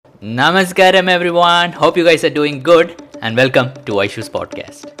Namaskaram, everyone. Hope you guys are doing good, and welcome to Aishu's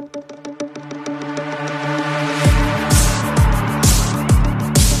podcast.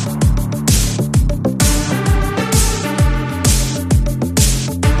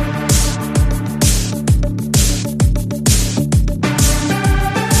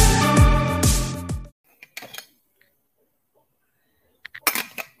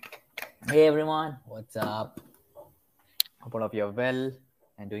 Hey everyone, what's up? Hope all of you are well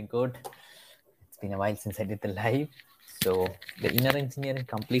and doing good. It's been a while since I did the live. So the inner engineering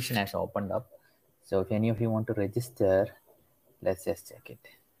completion has opened up. So if any of you want to register, let's just check it.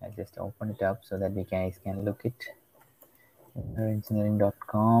 I'll just open it up so that we guys can look it.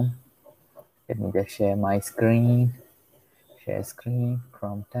 Innerengineering.com. Let me just share my screen. Share screen,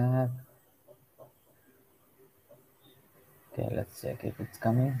 Chrome tab. Okay, let's check if it's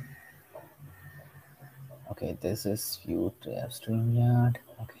coming. Okay, this is view to StreamYard.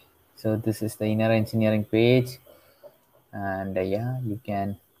 Okay, so this is the inner engineering page, and you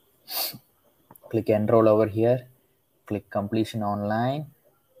can click enroll over here, click completion online,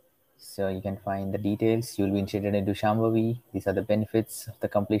 so you can find the details. You'll be initiated into Shambhavi. These are the benefits of the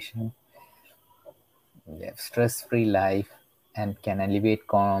completion. You have stress-free life and can alleviate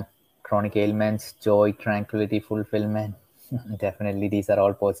chronic ailments, joy, tranquility, fulfillment. Definitely, these are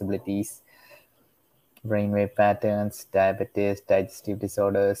all possibilities. Brainwave patterns, diabetes, digestive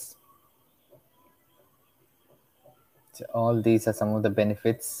disorders. So all these are some of the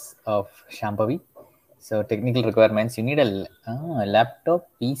benefits of Shambhavi. So technical requirements, you need a laptop,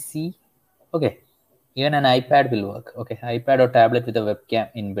 PC. Okay, even an iPad will work. Okay, iPad or tablet with a webcam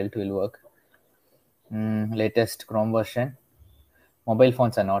inbuilt will work. Latest Chrome version. Mobile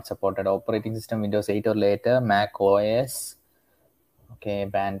phones are not supported. Operating system Windows 8 or later. Mac OS. Okay,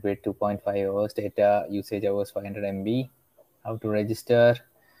 bandwidth 2.5 hours. Data usage hours 500 MB. How to register?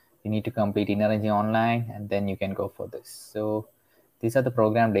 You need to complete inner engineering online, and then you can go for this. So these are the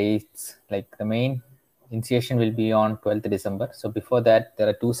program dates. Like the main initiation will be on 12th December. So before that, there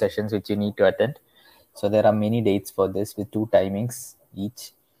are 2 sessions which you need to attend. So there are many dates for this with 2 timings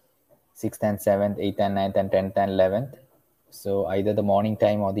each, 6th and 7th, 8th and 9th, and 10th and 11th. So either the morning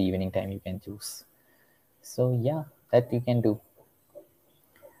time or the evening time you can choose. So yeah, that you can do.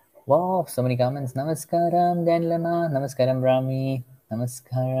 Wow, so many comments. Namaskaram, Danilana. Namaskaram, Rami.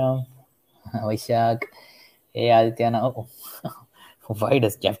 Namaskaram, Vaishak. Hey, Adityana. Oh, why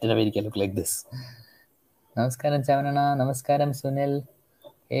does Captain America look like this? Namaskaram, Chavanana. Namaskaram, Sunil.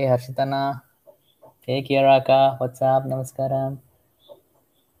 Hey, Harshitana. Hey, Kiraka. What's up? Namaskaram.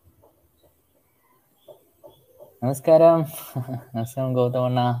 Namaskaram. Namaskaram,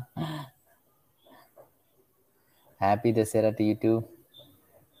 Gautamana. Happy Dasera to you too.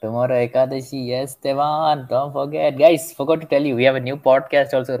 Tomorrow Ekadashi, yes, Devan, don't forget. Guys, forgot to tell you, we have a new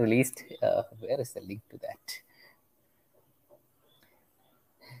podcast also released. Where is the link to that?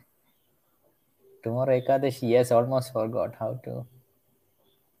 Tomorrow Ekadashi, yes, almost forgot how to.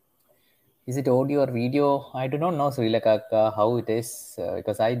 Is it audio or video? I do not know, Srilakaka, how it is,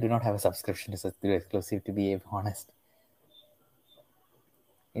 because I do not have a subscription to Satguru Exclusive, to be honest.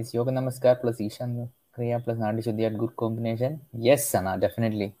 Is Yoga Namaskar plus Ishan Kriya plus Nadi Shuddhi a good combination? Yes, Sana,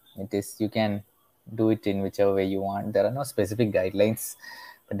 definitely. It is. You can do it in whichever way you want. There are no specific guidelines,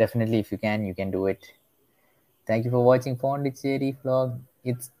 but definitely if you can do it. Thank you for watching Pondicherry vlog.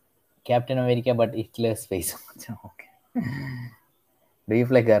 It's Captain America, but Hitler's face. Okay. Do you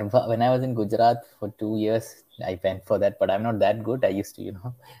play Garba? When I was in Gujarat for 2 years, I went for that, but I'm not that good. I used to,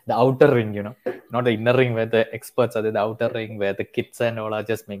 the outer ring, not the inner ring where the experts are, the outer ring where the kids and all are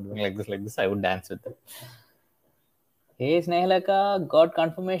just making like this. I would dance with them. Hey, Snehalaka, got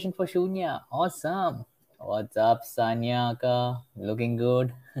confirmation for Shunya. Awesome. What's up, Sanyaka? Looking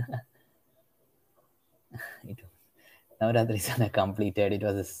good. Navratri Sana completed. It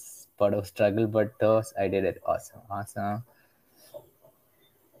was a spot of struggle, but I did it. Awesome.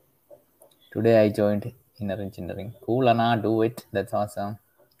 Today I joined inner engineering. Cool, Anna, do it. That's awesome.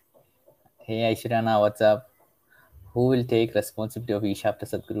 Hey, Aishwarana, what's up? Who will take responsibility of Isha after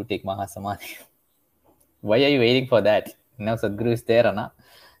Sadhguru take Mahasamadhi? Why are you waiting for that? Now Sadhguru is there, Anna.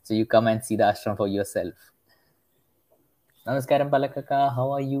 So you come and see the ashram for yourself. Namaskaram, Palakaka.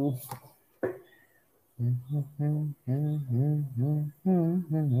 How are you?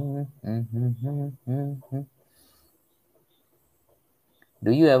 Do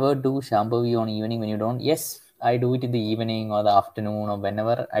you ever do Shambhavi on evening when you don't? Yes, I do it in the evening or the afternoon or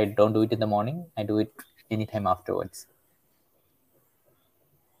whenever. I don't do it in the morning. I do it anytime afterwards.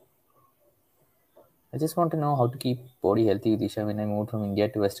 I just want to know how to keep body healthy with Isha when I moved from India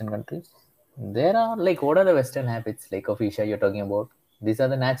to Western countries. There are what are the Western habits like of Isha you're talking about? These are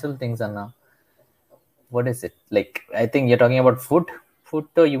the natural things, Anna. What is it? Like, I think you're talking about food. Food,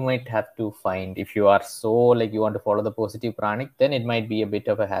 though, you might have to find. If you are so, like, you want to follow the positive pranic, then it might be a bit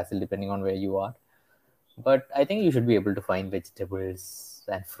of a hassle depending on where you are. But I think you should be able to find vegetables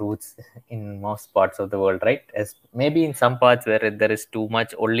and fruits in most parts of the world, right? As maybe in some parts where there is too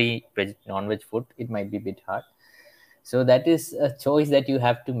much only non-veg food, it might be a bit hard. So that is a choice that you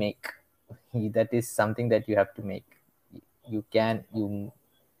have to make. That is something that you have to make. You can, you,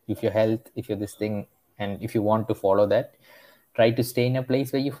 if your health, if you're this thing, and if you want to follow that, try to stay in a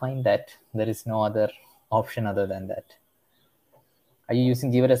place where you find that. There is no other option other than that. Are you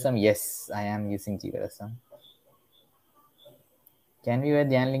using Jeevarasam? Yes, I am using Jeevarasam. Can we wear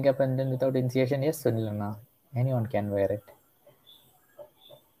the Anlinga pendant without initiation? Yes, Sunilana. Anyone can wear it.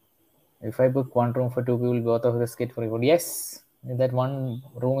 If I book one room for two people, both of us get free food. Yes, that one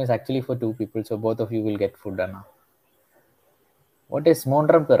room is actually for two people, so both of you will get food, Anna. What is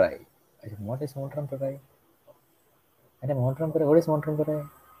Mondram Perai? What is Mondram Perai? What is Mondram Perai?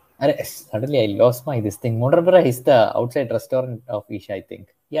 Suddenly I lost my this thing. Mondram Perai is the outside restaurant of Isha, I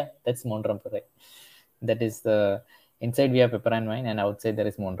think. Yeah, that's Mondram Perai. That is the inside we have pepper and wine, and outside there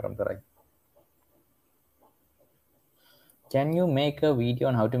is Mondram Perai. Can you make a video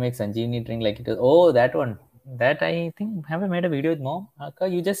on how to make Sanjeevani drink like it is? Oh, that one. That I think have I made a video with mom? Akka,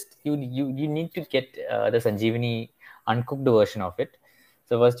 you just you need to get the Sanjeevani uncooked version of it.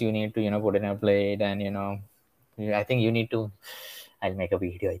 So first you need to put in a plate and I think you need to. I'll make a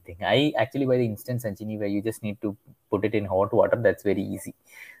video. I think I actually buy the instant Sanjeevani where you just need to put it in hot water. That's very easy.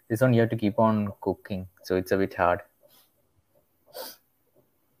 This one you have to keep on cooking, so it's a bit hard.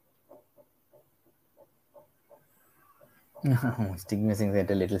 Stick missing at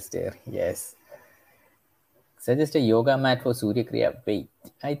a little stare. Yes. Suggest a yoga mat for Surya Kriya. Wait,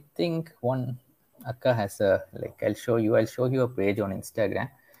 I think one Akka has a I'll show you a page on Instagram.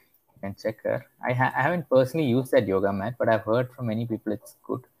 You can check her. I haven't personally used that yoga mat, but I've heard from many people it's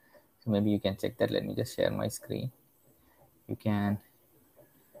good. So maybe you can check that. Let me just share my screen. You can.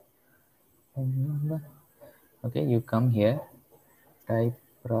 Okay, you come here. Type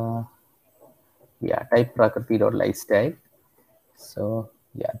prakriti.lifestyle. So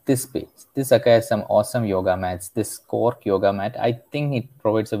yeah, this page. This Akka has some awesome yoga mats. This Cork yoga mat, I think it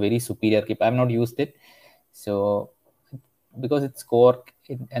provides a very superior grip. I've not used it, so because it's Cork,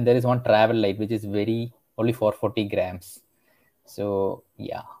 and there is one travel light which is very only for 40 grams. So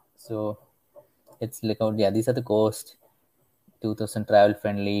yeah, so it's like these are the cost. 2000 travel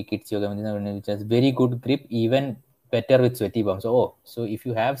friendly kids yoga which has very good grip, even better with sweaty palms. So if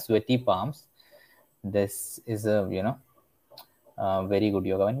you have sweaty palms, this is a very good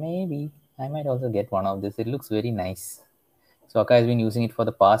yoga, and maybe I might also get one of this. It looks very nice. So Akka has been using it for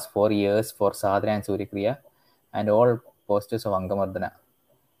the past 4 years for Sadhana and Surya Kriya and all postures of Angamardana.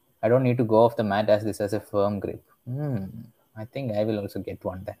 I don't need to go off the mat as this has a firm grip. I think I will also get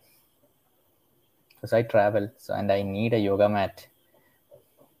one then. Because I travel, and I need a yoga mat.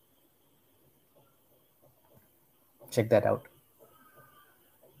 Check that out.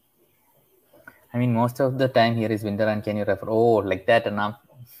 I mean, most of the time here is winter, and can you refer? Oh, like that, Anna.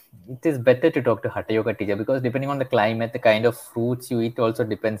 It is better to talk to Hatha Yoga teacher because depending on the climate, the kind of fruits you eat also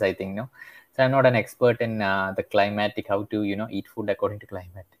depends, I think. No, so I'm not an expert in the climatic, how to eat food according to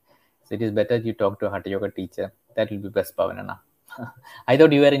climate. So it is better you talk to a Hatha Yoga teacher. That will be best, Pavanana. I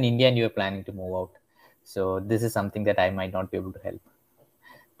thought you were in India and you were planning to move out. So this is something that I might not be able to help.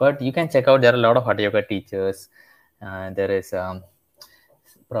 But you can check out. There are a lot of Hatha Yoga teachers. There is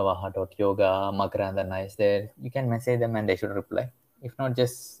Pravaha.yoga, Makarandana is there. You can message them and they should reply. If not,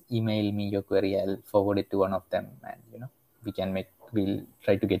 just email me your query. I'll forward it to one of them, and we'll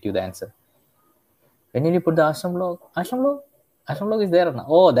try to get you the answer. When did you put the ashram log? Ashram log is there now.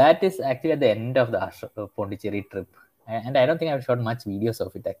 Oh, that is actually at the end of the Pondicherry trip, and I don't think I've shot much videos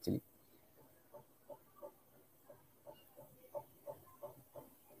of it actually.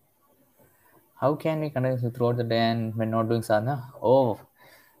 How can we continue throughout the day and when not doing sadhana? Oh,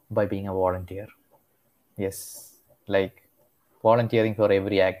 by being a volunteer. Yes, like volunteering for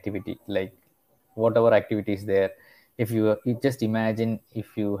every activity, like whatever activity is there. If you just imagine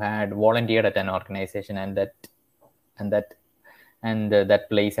if you had volunteered at an organization and that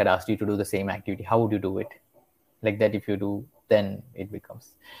place had asked you to do the same activity, how would you do it? Like that, if you do, then it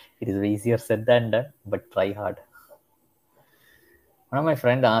is easier said than done, but try hard. One of my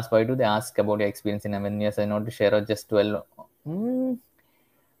friends asked, why do they ask about your experience in Avenirs and not to share or just dwell?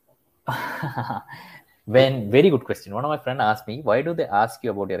 Very good question. One of my friends asked me, why do they ask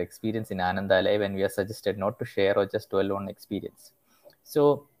you about your experience in Anandalaya when we are suggested not to share or just dwell on experience?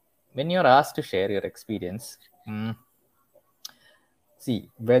 So when you're asked to share your experience, See,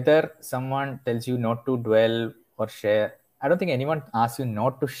 whether someone tells you not to dwell or share, I don't think anyone asks you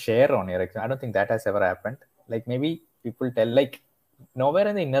not to share on your exam. I don't think that has ever happened. Like maybe people tell, like nowhere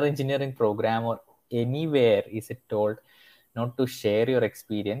in the inner engineering program or anywhere is it told not to share your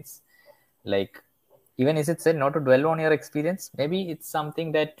experience. Like even is it said not to dwell on your experience? Maybe it's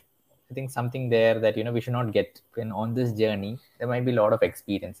something that I think something there that we should not get when on this journey. There might be a lot of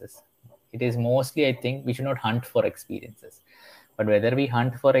experiences. It is mostly, I think, we should not hunt for experiences. But whether we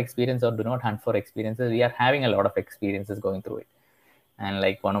hunt for experience or do not hunt for experiences, we are having a lot of experiences going through it. And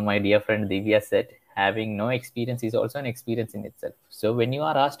like one of my dear friend Divya said, having no experience is also an experience in itself. So when you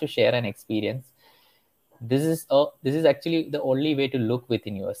are asked to share an experience, this is actually the only way to look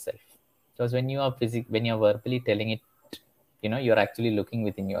within yourself. Because when you are when you're verbally telling it, you're actually looking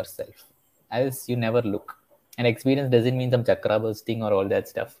within yourself. Else you never look. And experience doesn't mean some chakra bursting or all that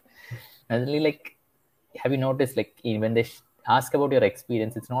stuff. Suddenly, like, have you noticed, like, when they ask about your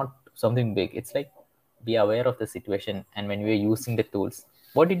experience, it's not something big. It's like, be aware of the situation. And when we are using the tools,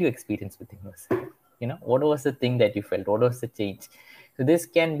 what did you experience within yourself? What was the thing that you felt? What was the change? So this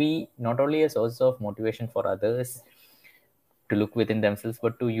can be not only a source of motivation for others to look within themselves,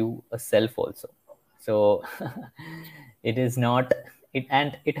 but to you a self also. So it is not it,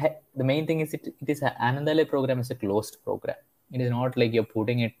 and the main thing is it is Anandalaya program is a closed program. It is not like you're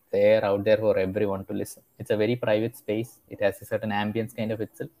putting it there out there for everyone to listen. It's a very private space. It has a certain ambience kind of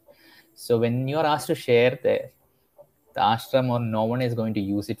itself. So when you're asked to share there, the ashram or no one is going to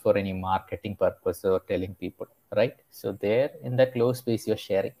use it for any marketing purpose or telling people, right? So there in that closed space you're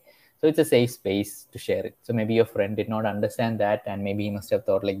sharing. So it's a safe space to share it. So maybe your friend did not understand that and maybe he must have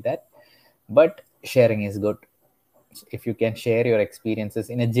thought like that. But sharing is good. If you can share your experiences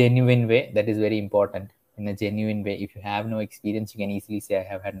in a genuine way, that is very important. In a genuine way, if you have no experience, you can easily say, I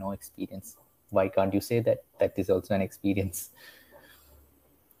have had no experience. Why can't you say that? That is also an experience.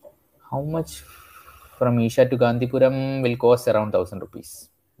 How much from Isha to Gandhipuram will cost around 1,000 rupees.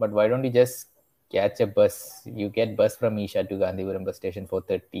 But why don't you just catch a bus? You get bus from Isha to Gandhipuram bus station for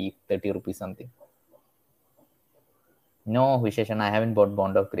 30 rupees something. No, Visheshan, I haven't bought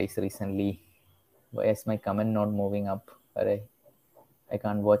Bond of Grace recently. Why is my comment not moving up? I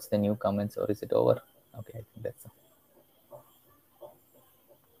can't watch the new comments, or is it over? Okay, I think that's all.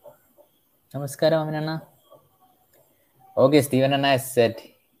 Namaskaram, Aminana. Okay, Steven and I said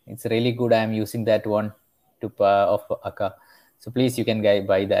it's really good. I'm using that one to of Akka. So please, you can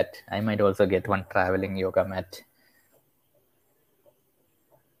buy that. I might also get one traveling yoga mat.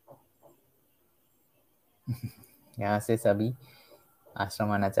 यहाँ से सभी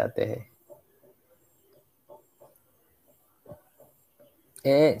आश्रम आना चाहते हैं.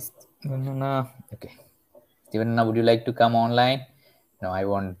 Okay. Steven, would you like to come online? No, I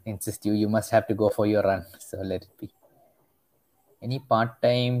won't insist you. You must have to go for your run. So let it be. Any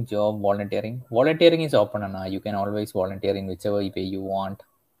part-time job volunteering? Volunteering is open, Anna. You can always volunteer in whichever way you want.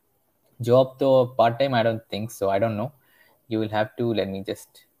 Job though, part-time, I don't think so. I don't know. You will have to, let me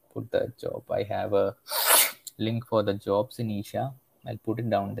just put the job. I have a link for the jobs in Isha. I'll put it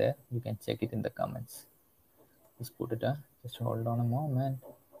down there. You can check it in the comments. Just put it, just hold on a moment.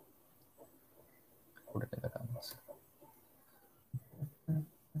 Put it in the comments.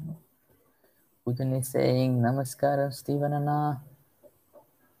 Pujan is saying, Namaskaram, Steven Anna.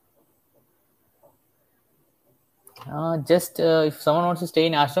 Just if someone wants to stay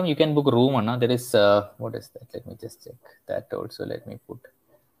in ashram, you can book room, Anna. There is, what is that? Let me just check that also. Let me put,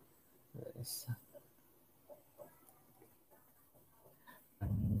 there is.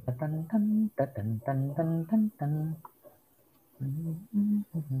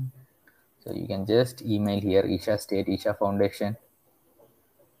 So you can just email here, Isha State, Isha Foundation.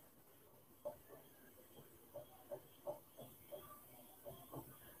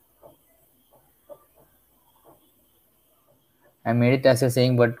 I made it as you're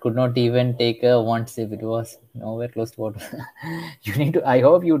saying, but could not even take a one sip. It was nowhere close to water. You need to, I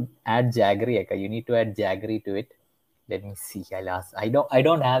hope you add jaggery, Eka. You need to add jaggery to it. Let me see. I'll ask. I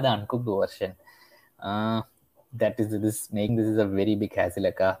don't have the uncooked version. That is this making this is a very big hassle,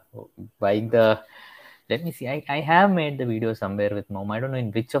 Eka. Buying the, let me see. I have made the video somewhere with mom. I don't know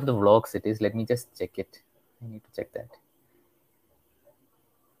in which of the vlogs it is. Let me just check it. I need to check that.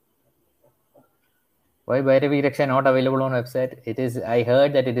 Why Bhairavi Raksha not available on website? It is, I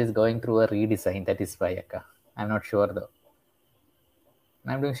heard that it is going through a redesign. That is why, Akka. I'm not sure though.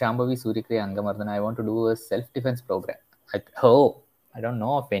 I'm doing Shambhavi Suryakriya Angamardana. I want to do a self-defense program. I don't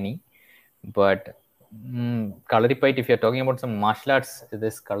know of any. But Kalaripayat, if you're talking about some martial arts,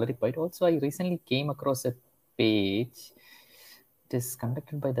 this Kalaripayat. Also, I recently came across a page. It is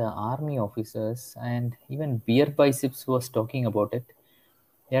conducted by the army officers, and even Beer Biceps was talking about it.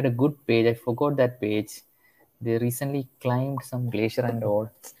 They had a good page. I forgot that page. They recently climbed some glacier and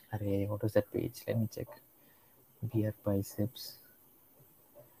all. Array, what was that page? Let me check. Beer biceps.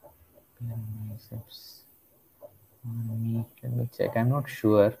 Beer biceps. Let me check. I'm not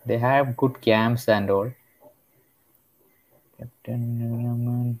sure. They have good camps and all.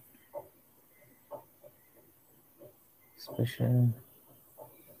 Captain Special.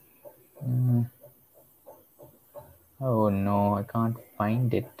 Oh no, I can't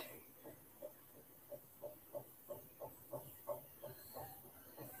find it.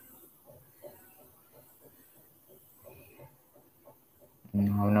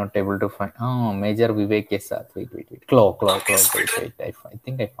 No, I'm not able to find. Oh, Major Vivek Kesat. Wait. Claw. Wait. I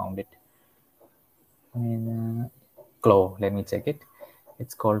think I found it. Claw. Let me check it.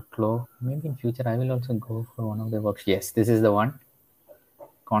 It's called Claw. Maybe in future I will also go for one of the works. Yes, this is the one.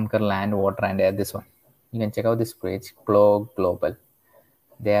 Conquer land, water, and air. This one. You can check out this page. Claw Global.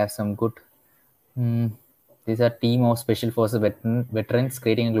 They have some good. These are team of special forces veterans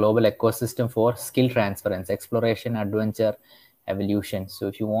creating a global ecosystem for skill transference, exploration, adventure, evolution. So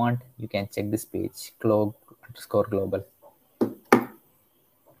if you want, you can check this page. Global.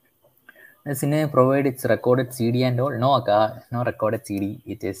 The cinema provide its recorded CD and all. No, no recorded CD.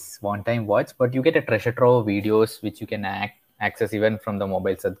 It is one-time watch, but you get a treasure trove of videos which you can access even from the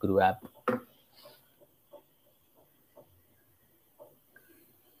mobile Sadhguru app.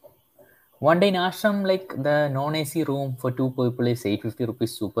 One day in ashram, like the non-AC room for 2 people is 850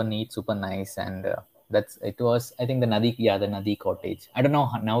 rupees. Super neat, super nice, and it was. I think the Nadi cottage. I don't know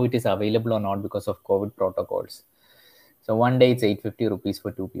now it is available or not because of COVID protocols. So one day it's 850 rupees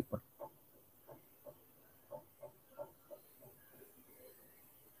for 2 people.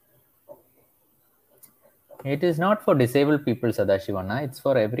 It is not for disabled people, Sadashivana. It's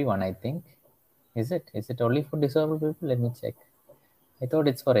for everyone, I think. Is it? Is it only for disabled people? Let me check. I thought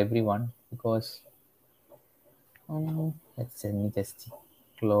it's for everyone because let me just see.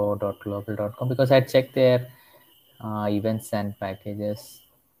 Glow.global.com because I checked their events and packages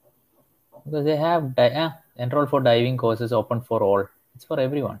because they have enroll for diving courses open for all. It's for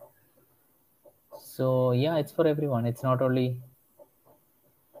everyone. So yeah, it's for everyone. It's not only.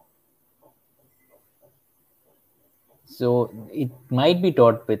 So it might be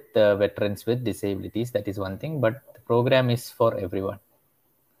taught with veterans with disabilities. That is one thing, but the program is for everyone.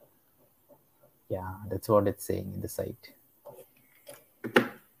 Yeah, that's what it's saying in the site.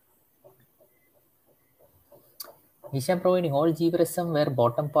 Isha providing all GVRSM where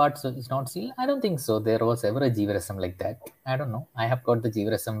bottom parts is not sealed? I don't think so. There was ever a GVRSM like that. I don't know. I have got the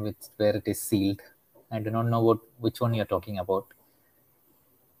GVRSM where it is sealed. I do not know which one you're talking about.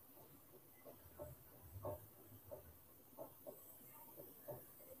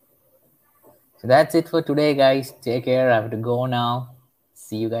 So that's it for today, guys. Take care. I have to go now.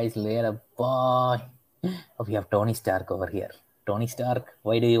 See you guys later. Bye. Oh, we have Tony Stark over here. Tony Stark,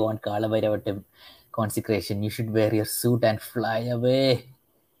 why do you want Kala Bhairava consecration? You should wear your suit and fly away.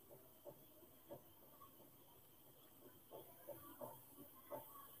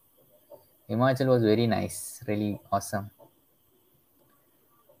 Himachal was very nice. Really awesome.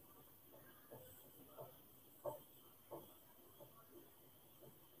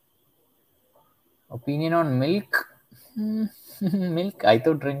 Opinion on milk? Milk, I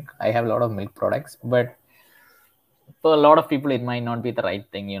do drink. I have a lot of milk products, but for a lot of people, it might not be the right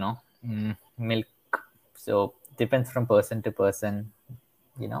thing, milk. So depends from person to person,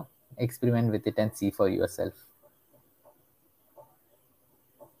 experiment with it and see for yourself.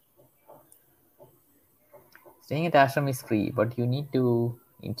 Staying at ashram is free, but you need to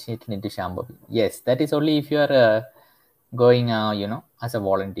initiate into Shambhavi. Yes, that is only if you are going, as a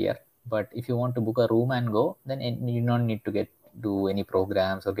volunteer. But if you want to book a room and go, then you don't need to do any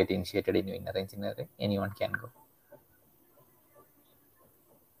programs or get initiated in inner engineering. Anyone can go.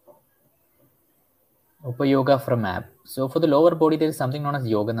 Upa Yoga from app. So for the lower body, there is something known as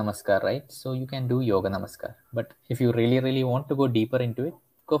Yoga Namaskar, right? So you can do Yoga Namaskar. But if you really, really want to go deeper into it,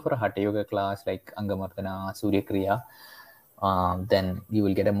 go for a Hatha Yoga class like Angamardana, Surya Kriya. Then you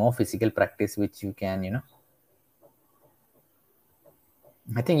will get a more physical practice, which you can,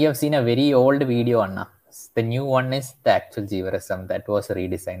 I think you have seen a very old video, Anna. The new one is the actual Jivarasam that was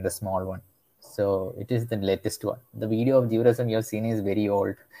redesigned, the small one. So it is the latest one. The video of Jivarasam you have seen is very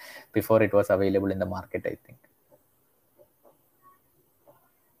old, before it was available in the market, I think.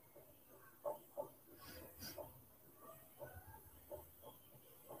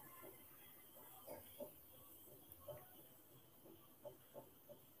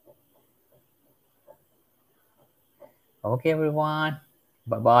 Okay, everyone.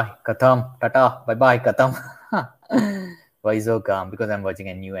 Bye bye. Katham. Tata. Bye bye. Katham. Why so calm? Because I'm watching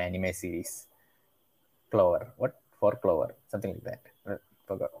a new anime series. Clover. What? For Clover. Something like that.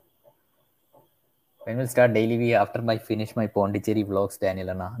 Forgot. When will start daily V after I finish my Pondicherry vlogs, Daniel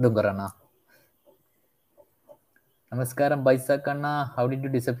Anna. Dungarana. Namaskaram, Baisakana. How did you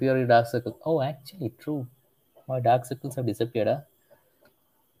disappear your dark circle? Oh, actually, true. My dark circles have disappeared. Huh?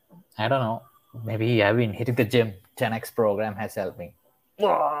 I don't know. Maybe I've been hitting the gym. 10x program has helped me.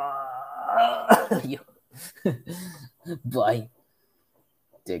 Bye.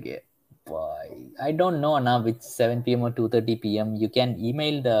 Take care. Bye. I don't know now which 7 p.m. or 2:30 p.m. You can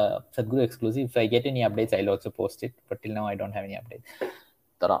email the Sadhguru exclusive. If I get any updates, I'll also post it. But till now, I don't have any updates.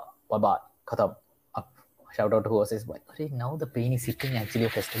 Tada. Bye bye. Khatam. Up. Shout out to who says bye. Now the pain is hitting actually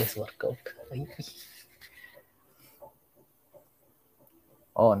of yesterday's workout.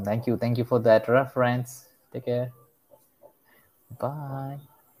 Oh, thank you. Thank you for that reference. Take care. Bye.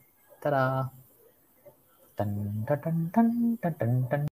 Ta-da. Dun, dun, dun, dun, dun, dun, dun.